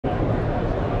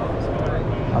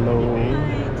Hello.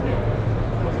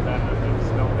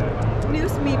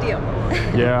 News medium.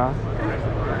 Yeah.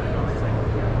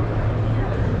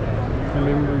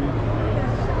 Remember.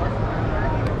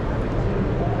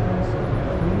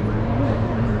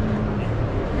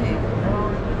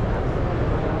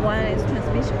 One is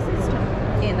transmission system,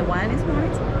 and one is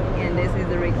monitor, and this is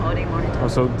the recording monitor. Oh,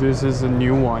 so this is a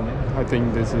new one. I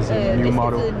think this is a new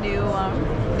model. This is a new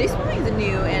one. This one is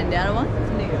new, and the other one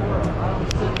is new.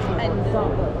 And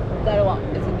the other one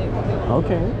is new.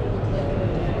 Okay.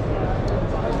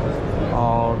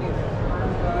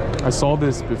 I saw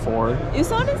this before. You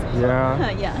saw this? Yeah.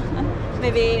 Yeah.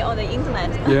 Maybe on the internet.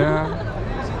 Yeah.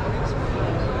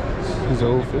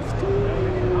 So 50.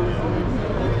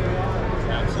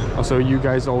 Oh, so you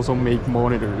guys also make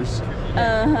monitors?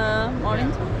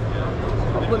 Monitor.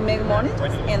 We make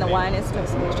monitors, and one is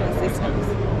transmission systems.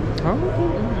 Oh,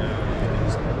 okay.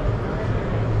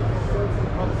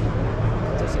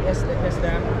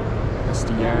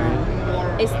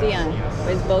 SDI. SDI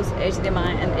with both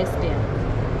HDMI and SDI.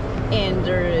 And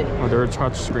Oh, they're a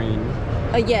touch screen.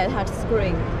 yeah, touch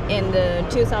screen in the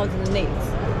 2000 nits.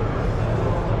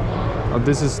 Oh,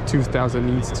 this is 2000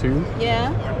 nits too?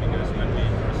 Yeah.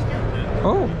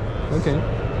 Oh, okay.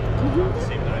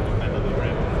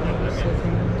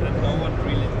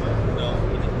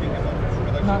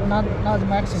 Not the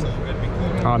maximum.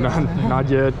 Oh, not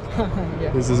yet.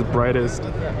 Yeah. This is the brightest.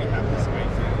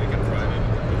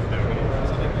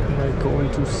 I go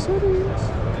into settings.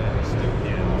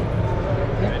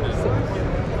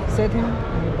 Yeah. Setting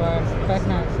and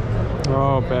backlight.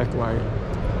 Oh, backlight.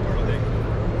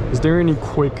 Is there any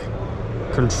quick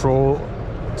control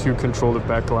to control the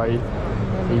backlight?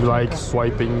 You like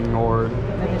swiping or?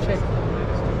 Let me check.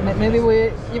 Maybe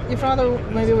if not,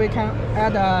 maybe we can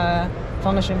add a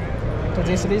function to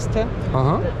this list. Just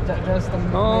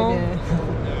Oh.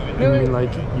 maybe. You mean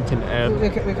like you can add we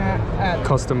can add.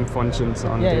 custom functions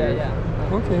on Yeah, there?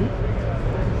 yeah. Okay.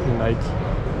 Like.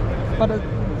 But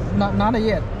not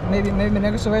yet. Maybe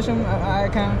next version I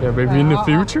can. Yeah, maybe in the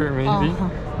future, maybe.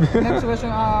 Next version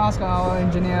I'll ask our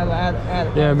engineer to add.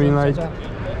 Yeah, I mean like.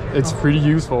 It's pretty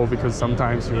useful because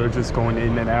sometimes you're just going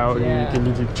in and out and you can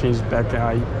need to change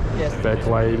backlight. Yes.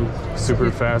 Backlight super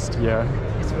fast, yeah.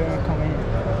 It's very convenient.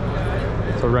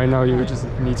 So right now you just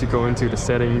need to go into the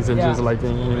settings and just like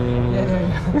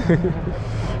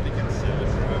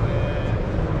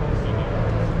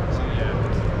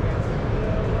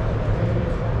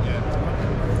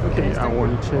Okay, I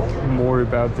want to check more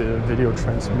about the video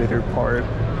transmitter part.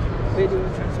 Video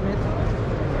transmitter.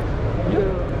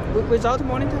 Without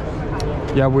monitor?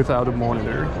 Yeah, without a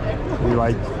monitor. We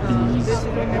like these. This is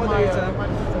the monitor.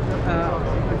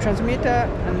 Transmitter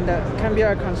and can be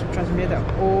a transmitter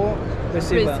or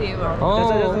receiver.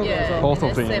 Oh, Yeah, both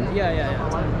of the them. same. Yeah.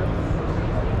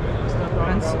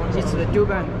 And it's the dual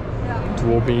band.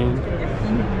 Dual band.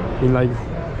 In like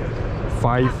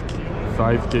 5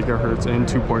 gigahertz and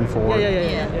 2.4. Yeah.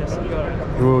 Yeah. Yes.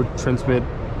 It will transmit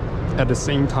at the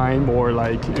same time or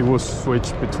like it will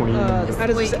switch between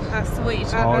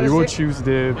Switch. you will choose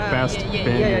the best yeah,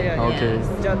 band. yeah. Okay.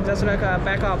 Just like a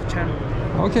backup channel.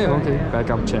 Okay. Yeah.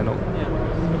 Backup channel.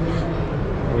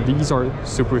 Yeah. Oh, these are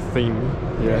super thin.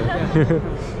 Yeah.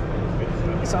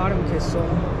 It's RMK, so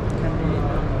can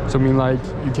be. So I mean like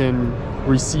you can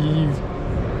receive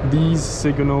these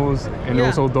signals and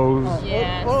also those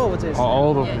Yes. All of this.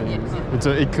 all of Yeah, them. yeah. It's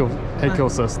an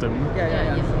ecosystem.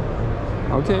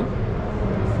 Yeah. Okay.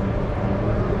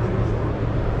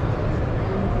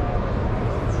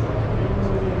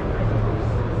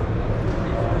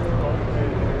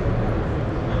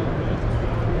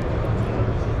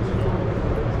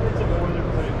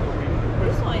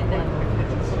 This one then.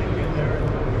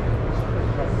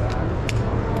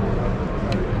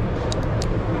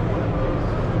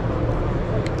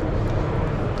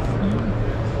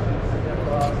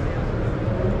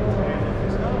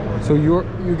 So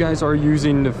you guys are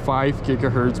using the 5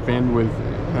 gigahertz bandwidth,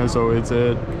 and so it's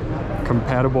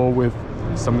compatible with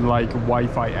some like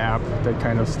Wi-Fi app, that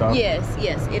kind of stuff. Yes,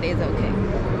 it is okay.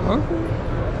 Okay.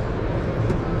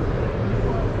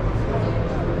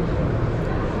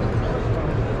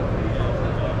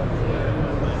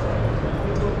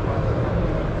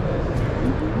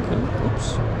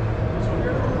 Oops.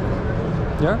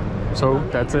 Yeah. So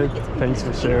that's it. Thanks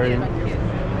for sharing.